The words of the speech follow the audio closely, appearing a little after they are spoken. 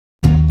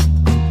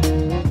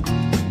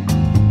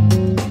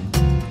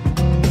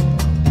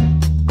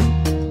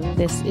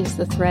This is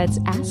the Threads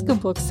Ask a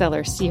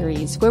Bookseller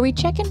series, where we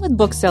check in with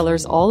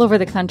booksellers all over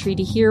the country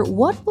to hear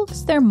what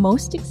books they're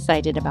most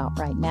excited about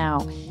right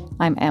now.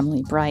 I'm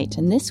Emily Bright,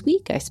 and this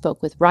week I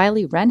spoke with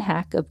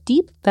Rennhack of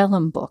Deep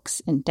Vellum Books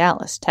in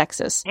Dallas,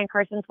 Texas. Ann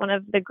Carson's one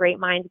of the great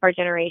minds of our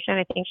generation.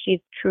 I think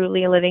she's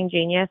truly a living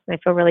genius, and I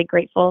feel really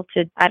grateful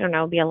to,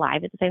 be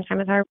alive at the same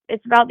time as her.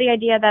 It's about the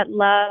idea that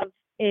love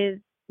is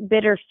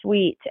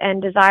bittersweet, and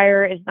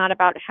desire is not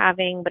about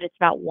having, but it's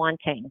about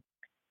wanting.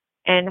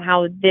 And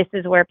how this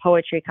is where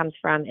poetry comes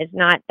from, is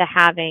not the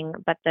having,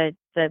 but the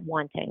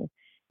wanting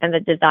and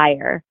the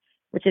desire,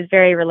 which is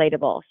very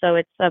relatable.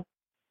 So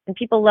and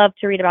people love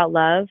to read about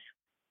love,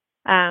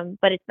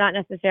 but it's not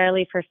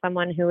necessarily for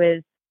someone who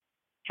is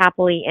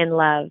happily in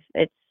love.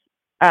 It's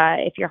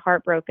if you're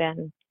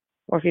heartbroken,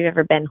 or if you've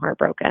ever been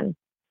heartbroken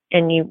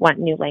and you want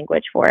new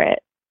language for it.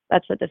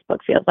 That's what this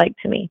book feels like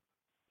to me.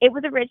 It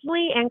was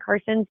originally Ann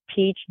Carson's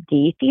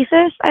PhD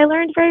thesis, I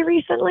learned very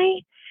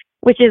recently,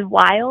 which is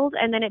wild.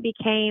 And then it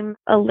became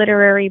a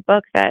literary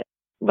book that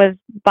was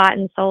bought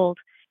and sold.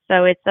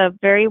 So it's a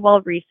very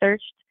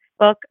well-researched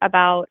book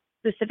about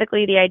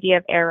specifically the idea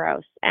of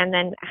Eros, and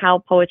then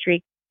how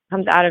poetry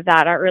comes out of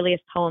that. Our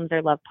earliest poems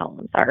are love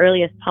poems. Our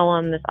earliest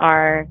poems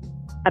are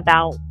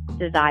about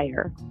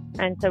desire.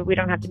 And so we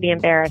don't have to be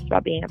embarrassed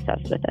about being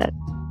obsessed with it.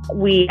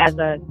 We as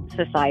a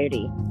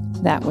society.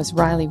 That was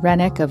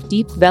Rennhack of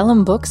Deep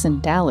Vellum Books in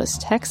Dallas,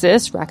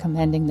 Texas,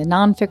 recommending the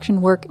nonfiction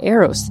work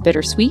Eros,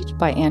 Bittersweet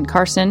by Ann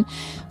Carson.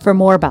 For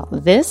more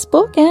about this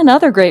book and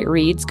other great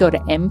reads, go to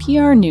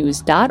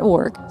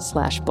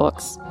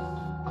nprnews.org/books.